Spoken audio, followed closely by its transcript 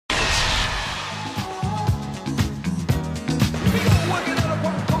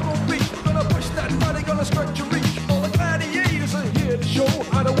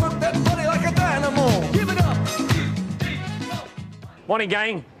Morning,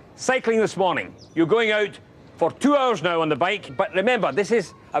 gang. Cycling this morning. You're going out for 2 hours now on the bike, but remember, this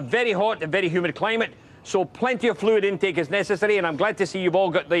is a very hot and very humid climate, so plenty of fluid intake is necessary, and I'm glad to see you've all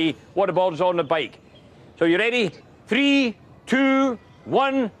got the water bottles on the bike. So you ready? 3, 2,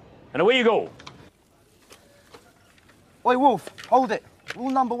 1, and away you go. Oi, Wolf, hold it. Rule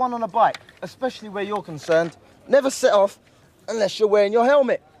number 1 on a bike, especially where you're concerned, never set off unless you're wearing your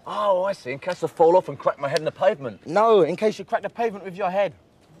helmet. Oh, I see. In case I fall off and crack my head in the pavement. No, in case you crack the pavement with your head.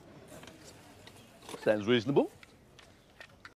 Sounds reasonable.